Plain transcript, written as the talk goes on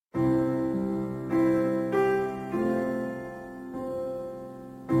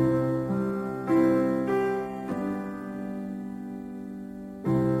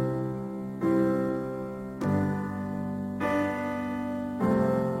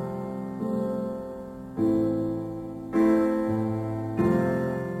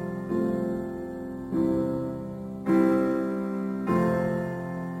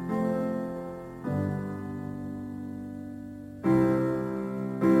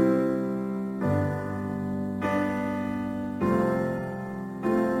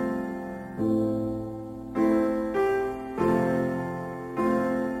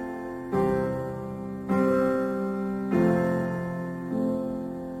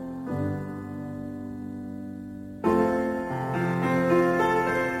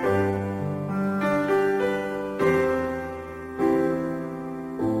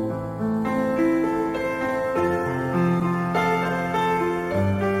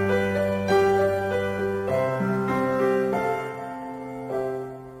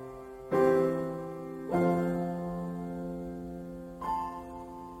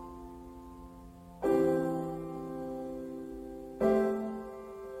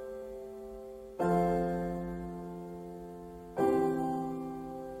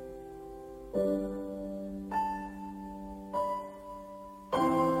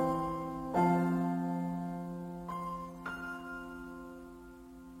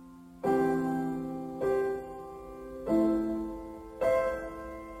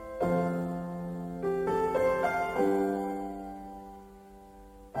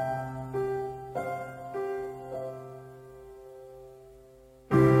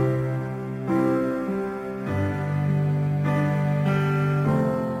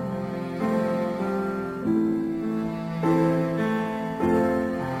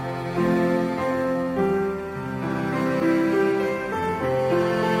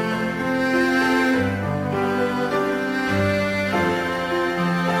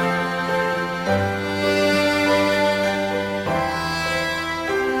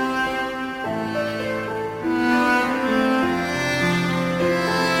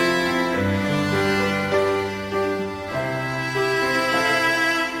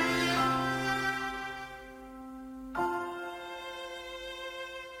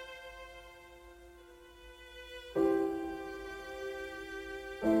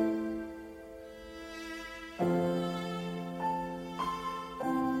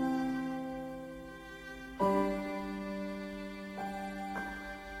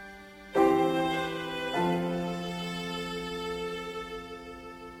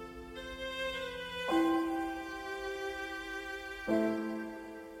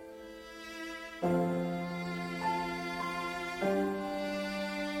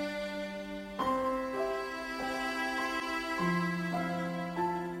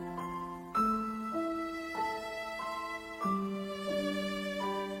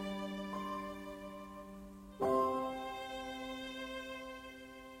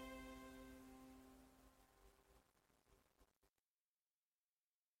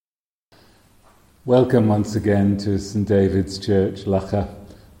Welcome once again to St David's Church, Lacha,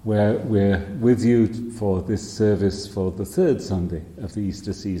 where we're with you for this service for the third Sunday of the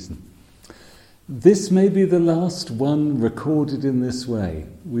Easter season. This may be the last one recorded in this way.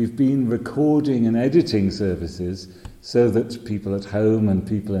 We've been recording and editing services so that people at home and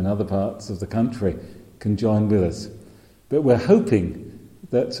people in other parts of the country can join with us. But we're hoping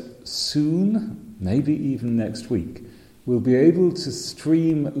that soon, maybe even next week, we'll be able to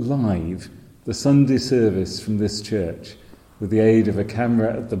stream live the Sunday service from this church with the aid of a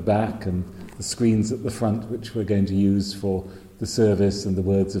camera at the back and the screens at the front, which we're going to use for the service and the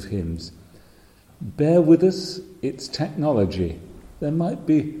words of hymns. Bear with us, it's technology. There might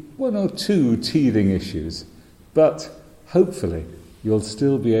be one or two teething issues, but hopefully you'll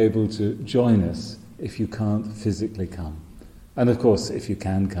still be able to join us if you can't physically come. And of course, if you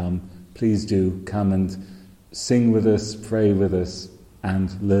can come, please do come and sing with us, pray with us,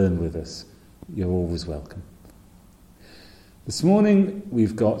 and learn with us. You're always welcome. This morning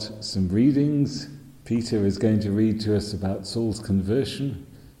we've got some readings. Peter is going to read to us about Saul's conversion.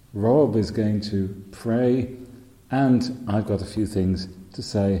 Rob is going to pray. And I've got a few things to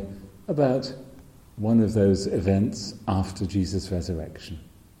say about one of those events after Jesus' resurrection.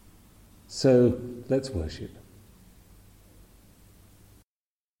 So let's worship.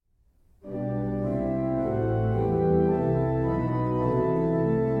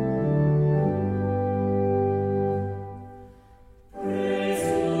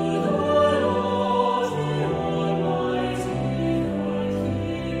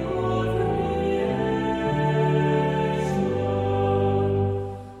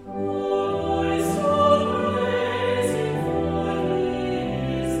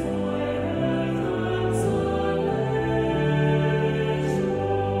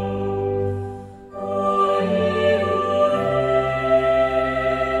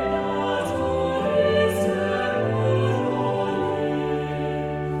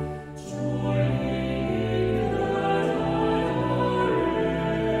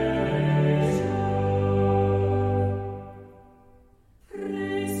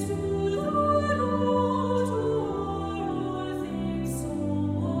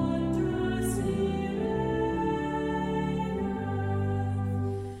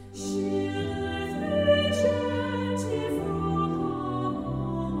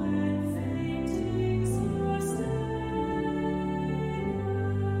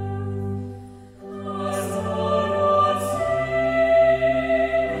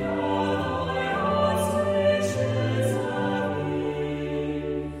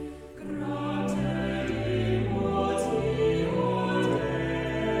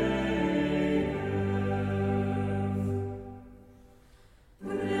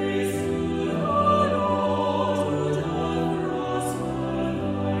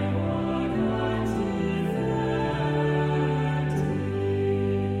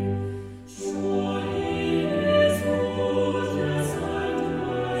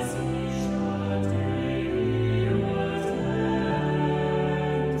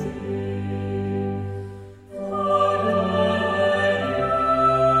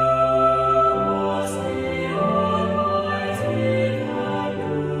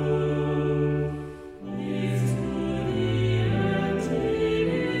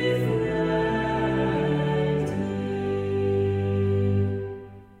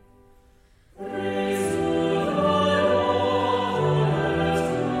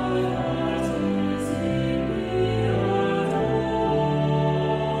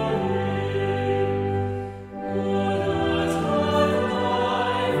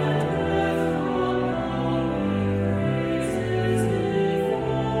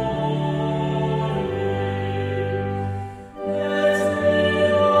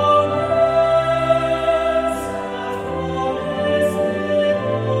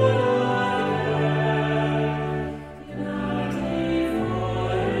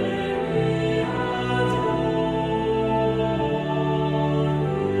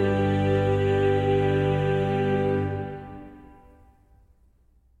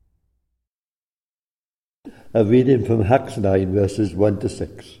 A reading from Acts 9, verses 1 to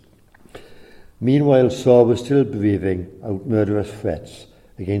 6. Meanwhile, Saul was still breathing out murderous threats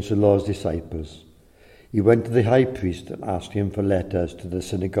against the Lord's disciples. He went to the high priest and asked him for letters to the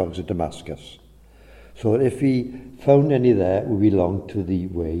synagogues of Damascus, so that if he found any there who belonged to the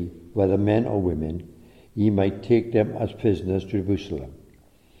way, whether men or women, he might take them as prisoners to Jerusalem.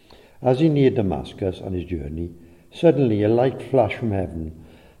 As he neared Damascus on his journey, suddenly a light flash from heaven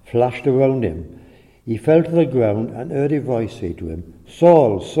flashed around him. He fell to the ground and heard a voice say to him,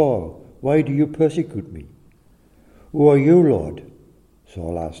 "Saul, Saul, why do you persecute me?" "Who are you, Lord?"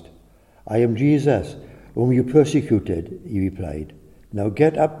 Saul asked. I am Jesus, whom you persecuted, he replied. Now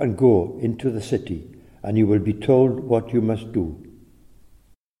get up and go into the city, and you will be told what you must do.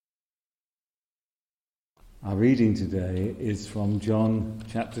 Our reading today is from John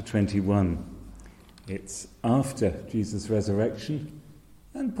chapter 21. It's after Jesus' resurrection,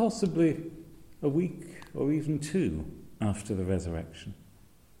 and possibly a week or even two after the resurrection.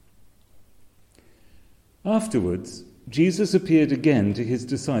 Afterwards, Jesus appeared again to his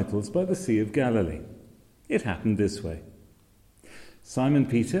disciples by the Sea of Galilee. It happened this way. Simon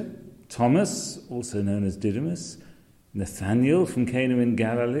Peter, Thomas, also known as Didymus, Nathanael from Cana in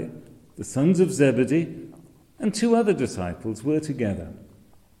Galilee, the sons of Zebedee, and two other disciples were together.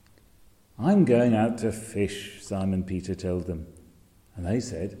 I'm going out to fish, Simon Peter told them. And they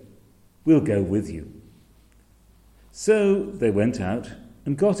said, we'll go with you. So they went out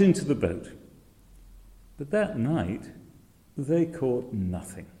and got into the boat. But that night, they caught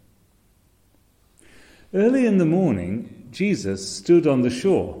nothing. Early in the morning, Jesus stood on the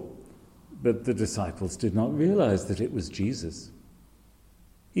shore, but the disciples did not realize that it was Jesus.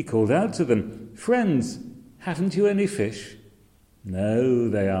 He called out to them, "Friends, haven't you any fish?" "No,"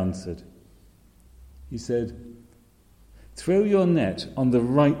 they answered. He said, "Throw your net on the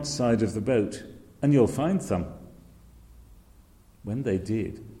right side of the boat, and you'll find some." When they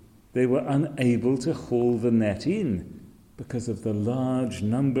did, they were unable to haul the net in because of the large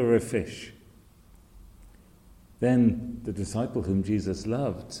number of fish. Then the disciple whom Jesus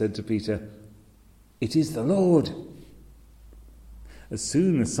loved said to Peter, "It is the Lord." As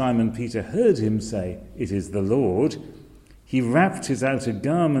soon as Simon Peter heard him say, "It is the Lord," he wrapped his outer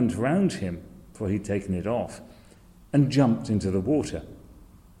garment round him, for he'd taken it off, and jumped into the water.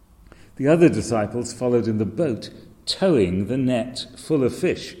 The other disciples followed in the boat, towing the net full of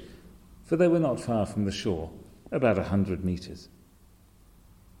fish, for they were not far from the shore, about 100 meters.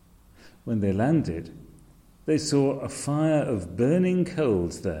 When they landed, they saw a fire of burning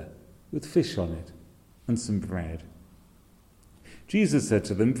coals there, with fish on it, and some bread. Jesus said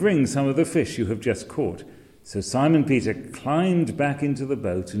to them, "Bring some of the fish you have just caught." So Simon Peter climbed back into the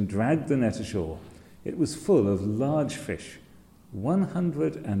boat and dragged the net ashore. It was full of large fish,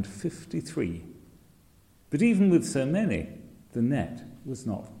 153. But even with so many, the net was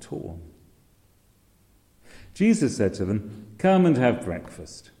not torn. Jesus said to them, "Come and have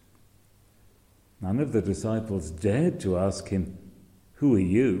breakfast." None of the disciples dared to ask him, "Who are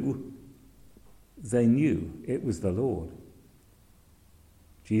you?" They knew it was the Lord.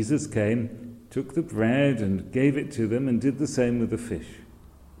 Jesus came, took the bread and gave it to them, and did the same with the fish.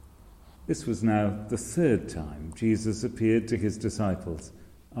 This was now the third time Jesus appeared to his disciples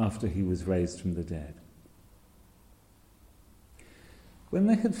after he was raised from the dead. When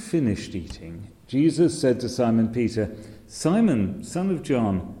they had finished eating, Jesus said to Simon Peter, "Simon, son of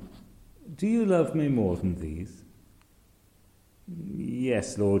John, do you love me more than these?"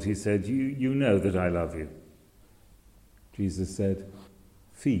 "Yes, Lord," he said, you know that I love you." Jesus said,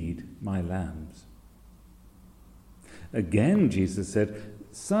 "Feed my lambs." Again Jesus said,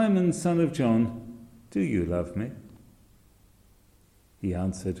 "Simon, son of John, do you love me?" He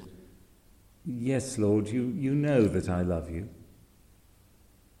answered, "Yes, Lord, you know that I love you."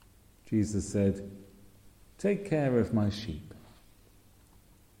 Jesus said, "Take care of my sheep."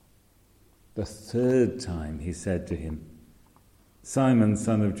 The third time he said to him, "Simon,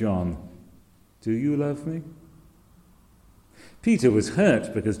 son of John, do you love me?" Peter was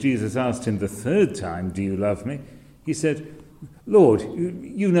hurt because Jesus asked him the third time, "Do you love me?" He said, "Lord,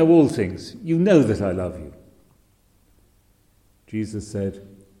 you know all things. You know that I love you." Jesus said,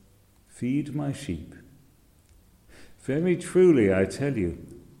 "Feed my sheep. Very truly, I tell you,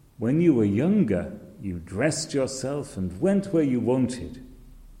 when you were younger, you dressed yourself and went where you wanted.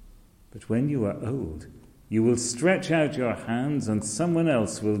 But when you are old, you will stretch out your hands, and someone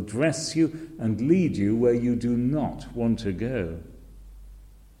else will dress you and lead you where you do not want to go."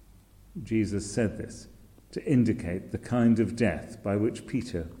 Jesus said this to indicate the kind of death by which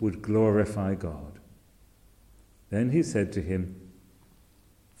Peter would glorify God. Then he said to him,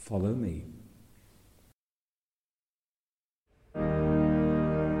 "Follow me."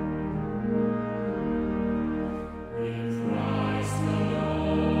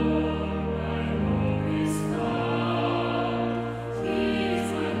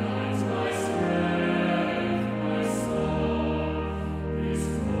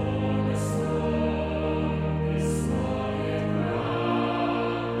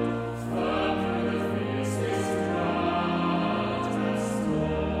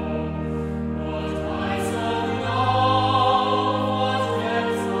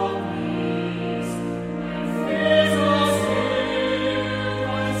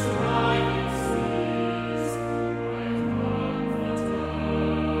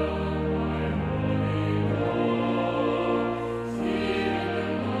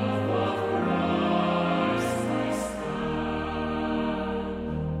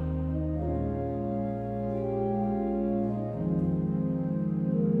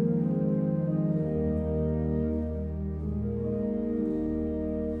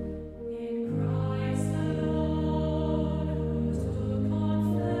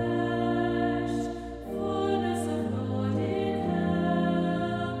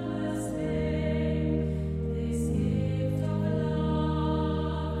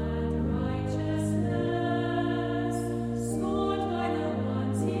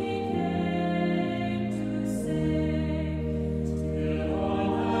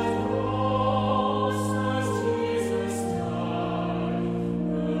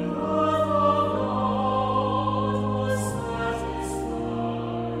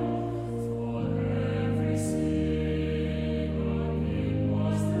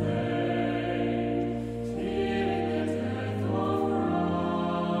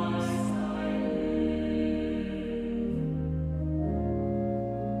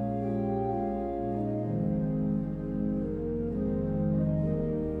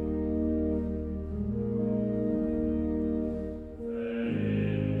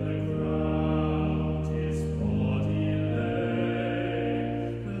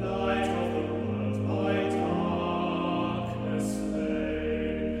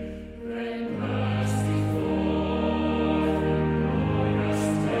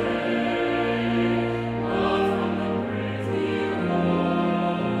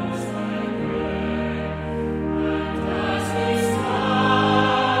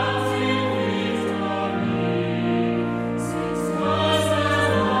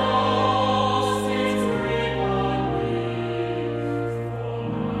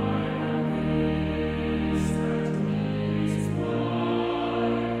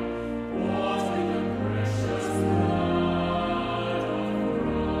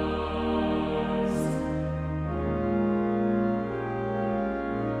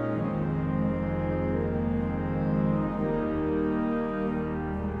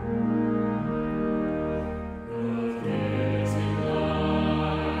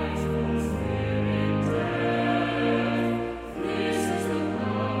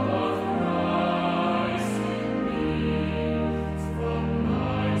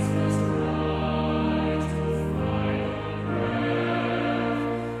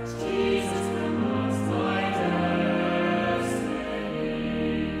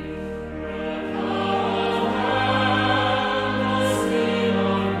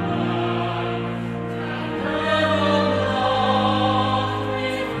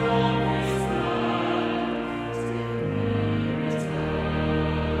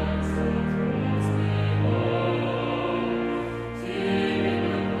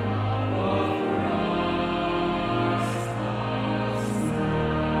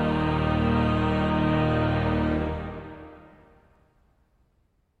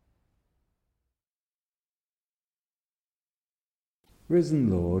 Risen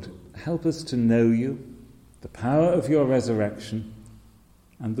Lord, help us to know you, the power of your resurrection,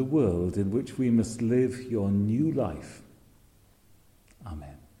 and the world in which we must live your new life.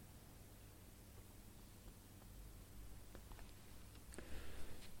 Amen.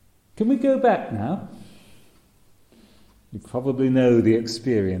 Can we go back now? You probably know the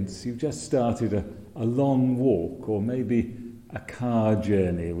experience. You've just started a long walk, or maybe a car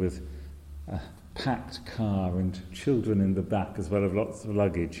journey with a packed car and children in the back as well as lots of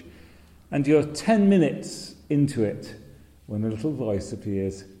luggage. And you're 10 minutes into it when a little voice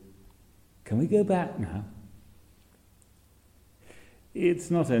appears. Can we go back now? It's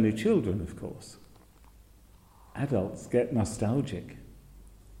not only children, of course. Adults get nostalgic.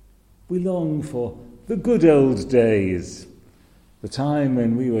 We long for the good old days, the time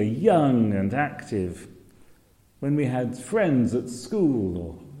when we were young and active, when we had friends at school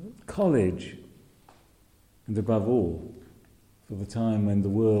or college, and above all, for the time when the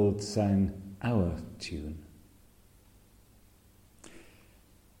world sang our tune.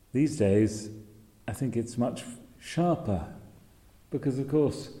 These days, I think it's much sharper, because of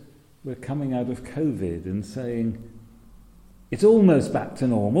course we're coming out of COVID and saying, it's almost back to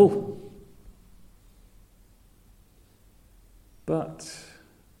normal. But,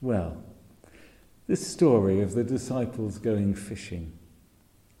 well, this story of the disciples going fishing,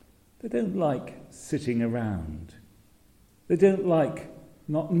 they don't like sitting around. They don't like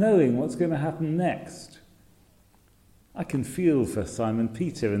not knowing what's going to happen next. I can feel for Simon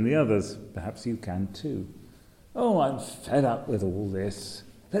Peter and the others. Perhaps you can too. Oh, I'm fed up with all this.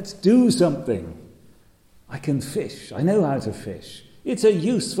 Let's do something. I can fish. I know how to fish. It's a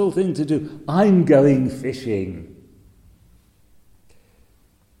useful thing to do. I'm going fishing.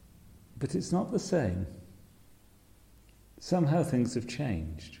 But it's not the same. Somehow things have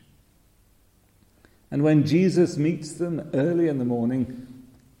changed. And when Jesus meets them early in the morning,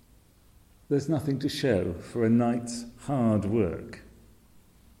 there's nothing to show for a night's hard work.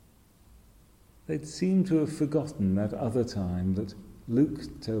 They'd seem to have forgotten that other time that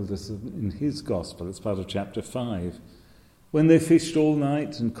Luke told us of in his Gospel. It's part of chapter 5, when they fished all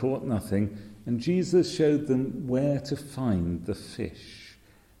night and caught nothing, and Jesus showed them where to find the fish,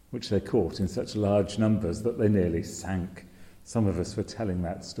 which they caught in such large numbers that they nearly sank. Some of us were telling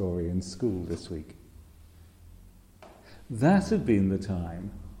that story in school this week. That had been the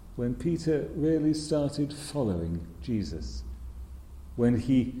time when Peter really started following Jesus, when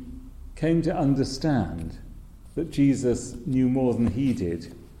he came to understand that Jesus knew more than he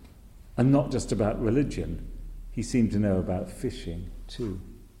did, and not just about religion. He seemed to know about fishing too.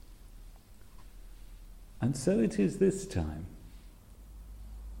 And so it is this time.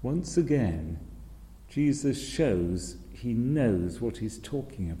 Once again, Jesus shows he knows what he's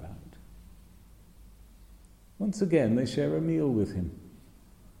talking about. Once again, they share a meal with him.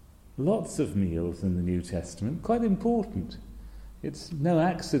 Lots of meals in the New Testament, quite important. It's no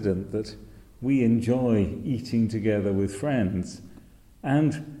accident that we enjoy eating together with friends.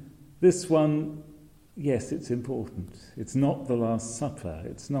 And this one, yes, it's important. It's not the Last Supper.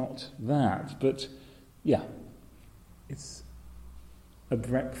 It's not that. But, yeah, it's a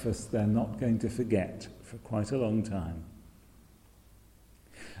breakfast they're not going to forget for quite a long time.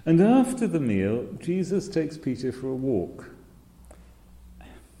 And after the meal, Jesus takes Peter for a walk.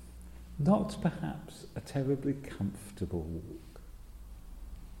 Not perhaps a terribly comfortable walk.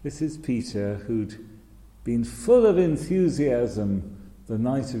 This is Peter, who'd been full of enthusiasm the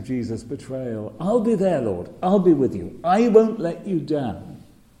night of Jesus' betrayal. I'll be there, Lord. I'll be with you. I won't let you down.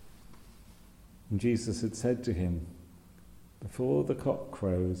 And Jesus had said to him, before the cock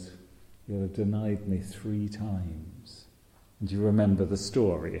crows, you'll have denied me 3 times. And you remember the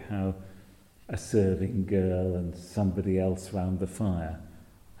story, how a serving girl and somebody else round the fire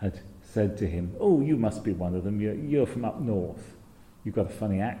had said to him, oh, you must be one of them. You're from up north. You've got a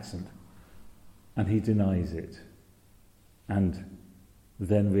funny accent. And he denies it. And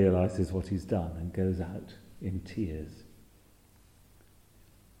then realises what he's done and goes out in tears.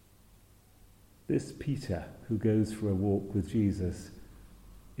 This Peter, who goes for a walk with Jesus,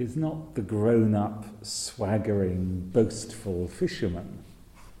 is not the grown-up, swaggering, boastful fisherman.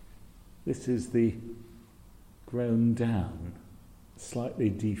 This is the grown-down, slightly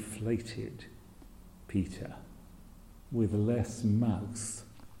deflated Peter, with less mouth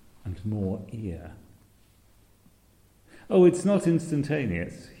and more ear. Oh, it's not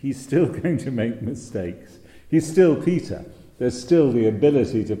instantaneous. He's still going to make mistakes. He's still Peter. There's still the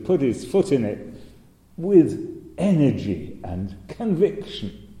ability to put his foot in it with energy and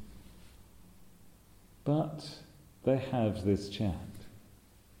conviction. But they have this chat.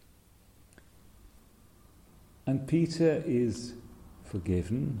 And Peter is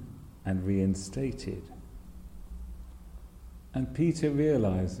forgiven and reinstated. And Peter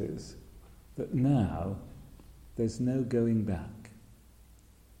realizes that now there's no going back.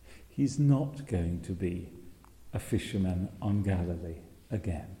 He's not going to be a fisherman on Galilee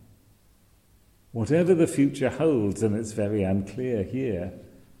again. Whatever the future holds, and it's very unclear here,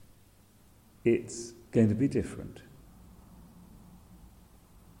 it's going to be different.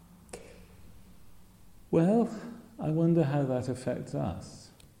 Well, I wonder how that affects us.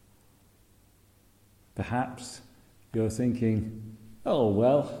 Perhaps you're thinking, oh,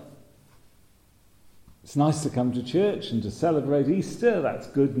 well, it's nice to come to church and to celebrate Easter. That's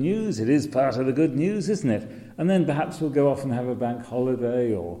good news. It is part of the good news, isn't it? And then perhaps we'll go off and have a bank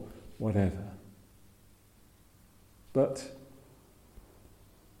holiday or whatever. But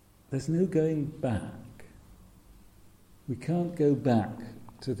there's no going back. We can't go back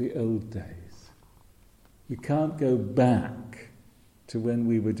to the old days. We can't go back to when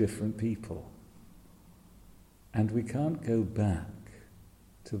we were different people. And we can't go back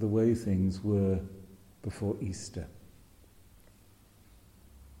to the way things were before Easter.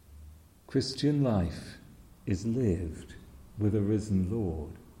 Christian life is lived with a risen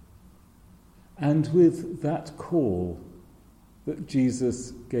Lord, and with that call that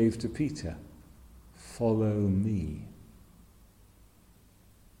Jesus gave to Peter, follow me.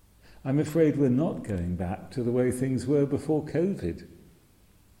 I'm afraid we're not going back to the way things were before COVID,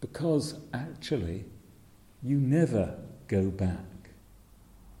 because actually you never go back.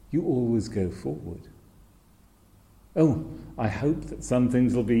 You always go forward. Oh, I hope that some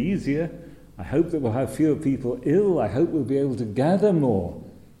things will be easier. I hope that we'll have fewer people ill. I hope we'll be able to gather more.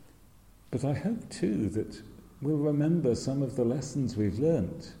 But I hope too that we'll remember some of the lessons we've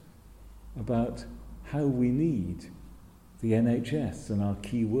learnt about how we need the NHS and our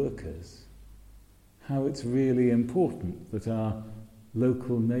key workers, how it's really important that our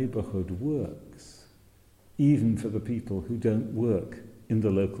local neighbourhood works, even for the people who don't work in the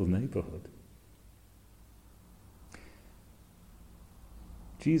local neighbourhood.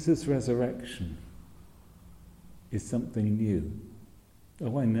 Jesus' resurrection is something new.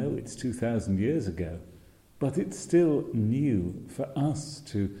 Oh, I know it's 2,000 years ago, but it's still new for us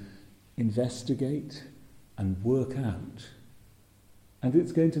to investigate and work out. And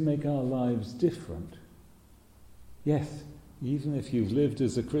it's going to make our lives different. Yes, even if you've lived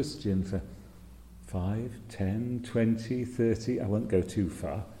as a Christian for 5, 10, 20, 30, I won't go too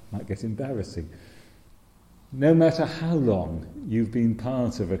far, might get embarrassing. No matter how long you've been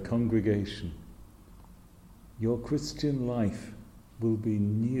part of a congregation, your Christian life will be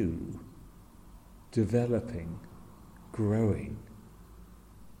new, developing, growing.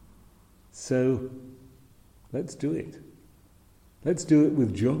 So, let's do it. Let's do it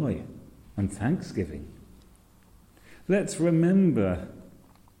with joy and thanksgiving. Let's remember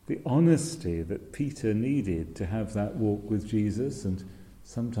the honesty that Peter needed to have that walk with Jesus, and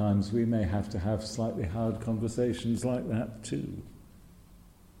sometimes we may have to have slightly hard conversations like that too.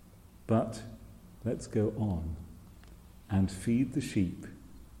 But let's go on and feed the sheep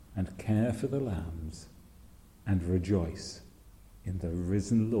and care for the lambs and rejoice in the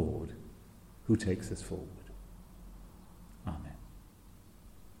risen Lord who takes us forward. Amen.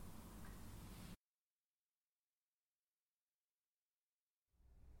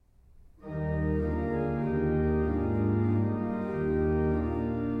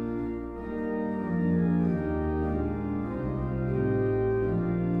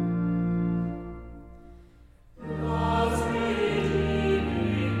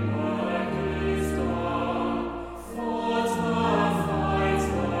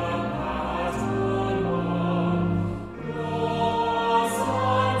 Lord,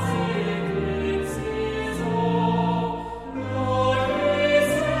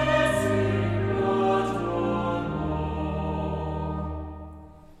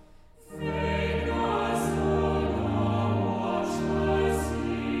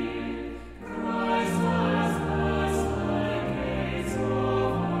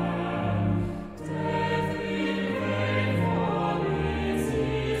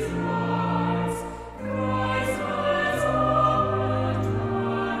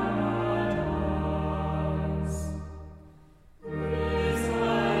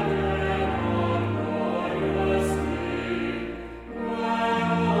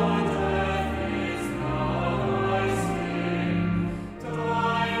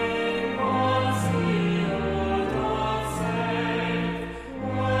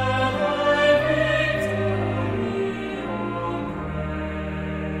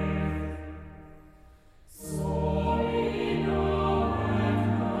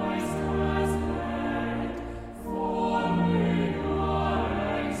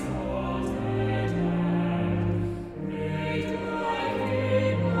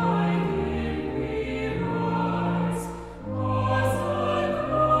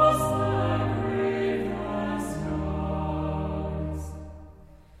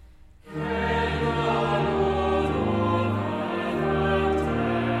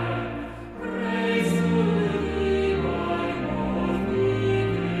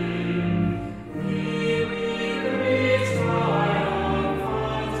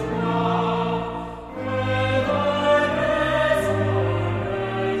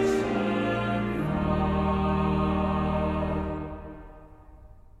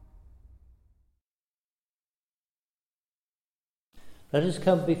 Let us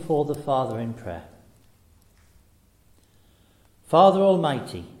come before the Father in prayer. Father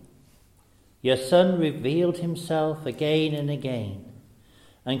Almighty, your Son revealed himself again and again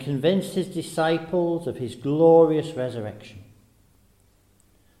and convinced his disciples of his glorious resurrection.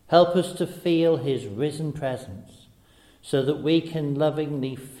 Help us to feel his risen presence so that we can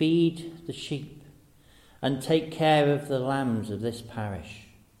lovingly feed the sheep and take care of the lambs of this parish.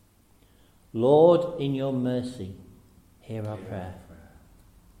 Lord, in your mercy, hear our prayer.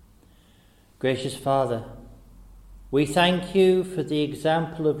 Gracious Father, we thank you for the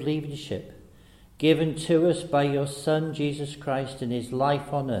example of leadership given to us by your Son Jesus Christ in his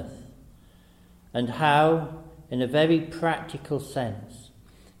life on earth, and how, in a very practical sense,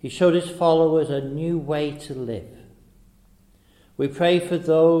 he showed his followers a new way to live. We pray for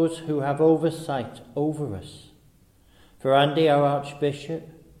those who have oversight over us, for Andy, our Archbishop,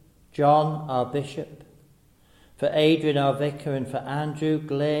 John, our Bishop, for Adrian, our Vicar, and for Andrew,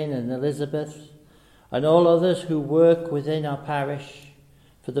 Glenn, and Elizabeth, and all others who work within our parish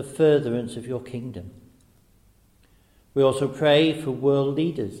for the furtherance of your kingdom. We also pray for world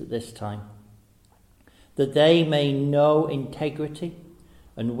leaders at this time, that they may know integrity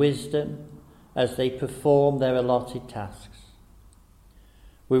and wisdom as they perform their allotted tasks.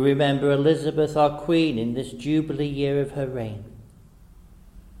 We remember Elizabeth, our Queen, in this Jubilee year of her reign.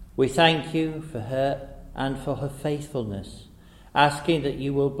 We thank you for her and for her faithfulness, asking that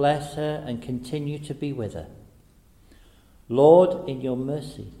you will bless her and continue to be with her. Lord, in your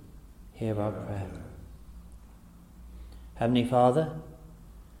mercy, hear our prayer. Heavenly Father,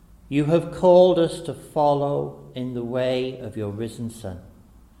 you have called us to follow in the way of your risen Son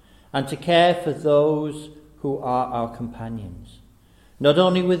and to care for those who are our companions, not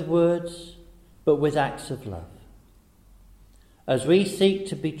only with words, but with acts of love. As we seek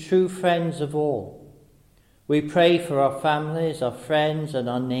to be true friends of all, we pray for our families, our friends, and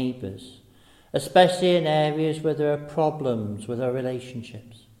our neighbours, especially in areas where there are problems with our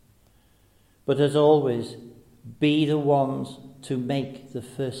relationships. But as always, be the ones to make the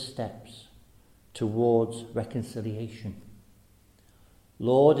first steps towards reconciliation.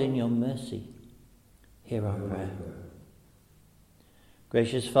 Lord, in your mercy, hear our prayer.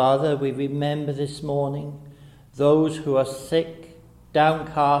 Gracious Father, we remember this morning those who are sick,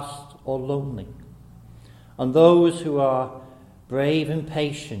 downcast, or lonely, and those who are brave and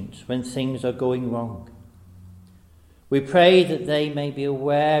patient when things are going wrong. We pray that they may be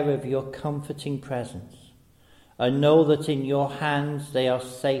aware of your comforting presence and know that in your hands they are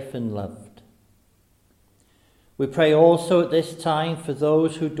safe and loved. We pray also at this time for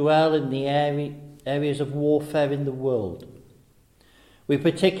those who dwell in the areas of warfare in the world. We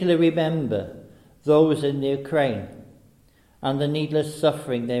particularly remember those in the Ukraine and the needless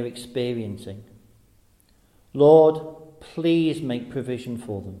suffering they're experiencing. Lord, please make provision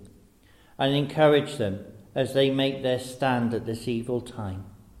for them and encourage them as they make their stand at this evil time.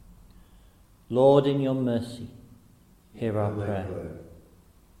 Lord, in your mercy, hear our prayer.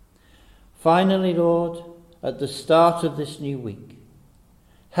 Finally, Lord, at the start of this new week,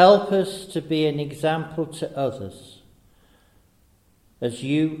 help us to be an example to others as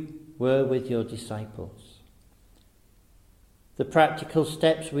you were with your disciples. The practical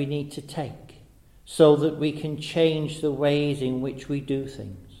steps we need to take so that we can change the ways in which we do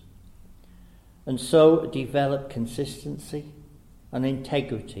things, and so develop consistency and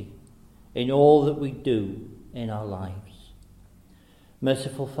integrity in all that we do in our lives.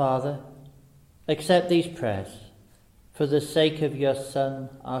 Merciful Father, accept these prayers for the sake of your Son,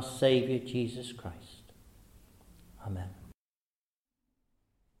 our Saviour, Jesus Christ. Amen.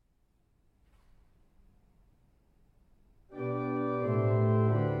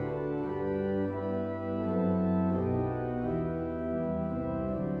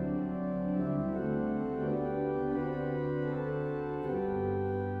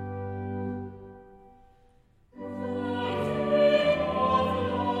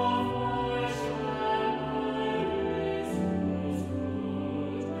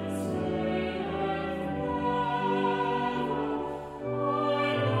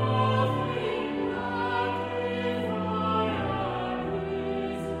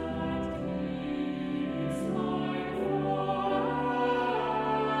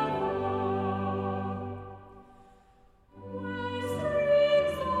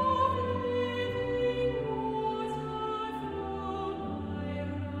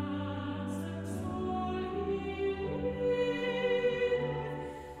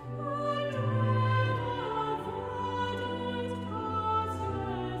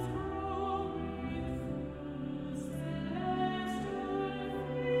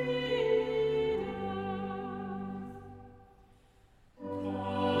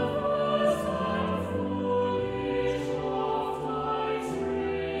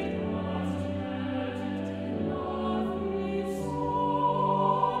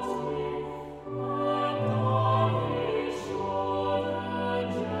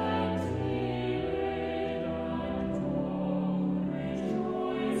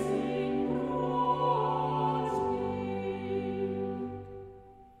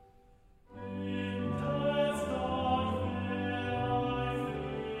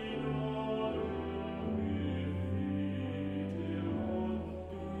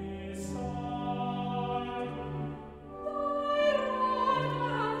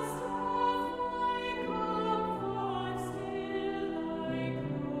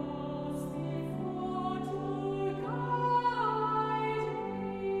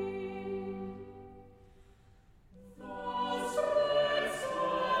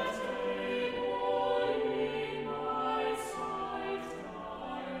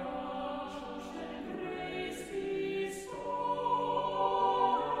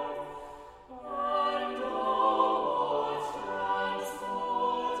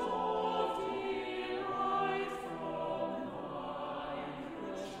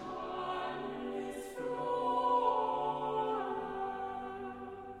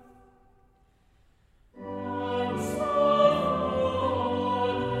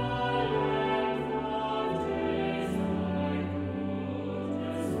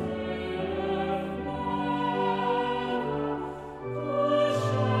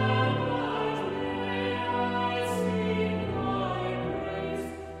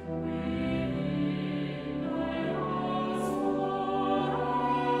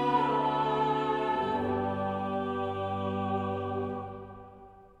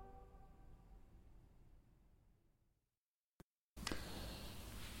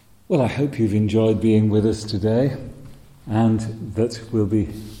 Well, I hope you've enjoyed being with us today, and that we'll be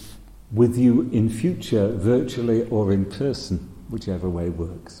with you in future, virtually or in person, whichever way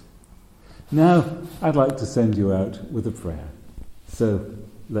works. Now, I'd like to send you out with a prayer. So,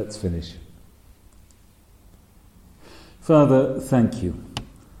 let's finish. Father, thank you.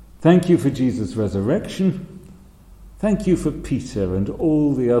 Thank you for Jesus' resurrection. Thank you for Peter and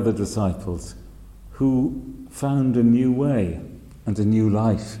all the other disciples who found a new way and a new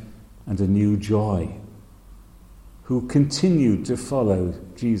life and a new joy, who continued to follow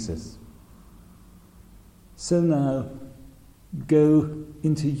Jesus. So now, go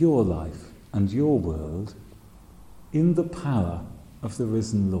into your life and your world in the power of the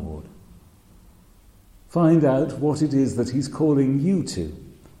risen Lord. Find out what it is that he's calling you to,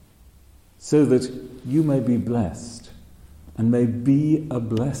 so that you may be blessed and may be a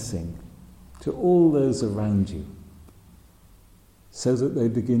blessing to all those around you, so that they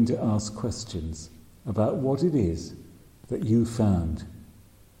begin to ask questions about what it is that you found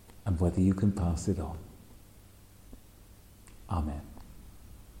and whether you can pass it on. Amen.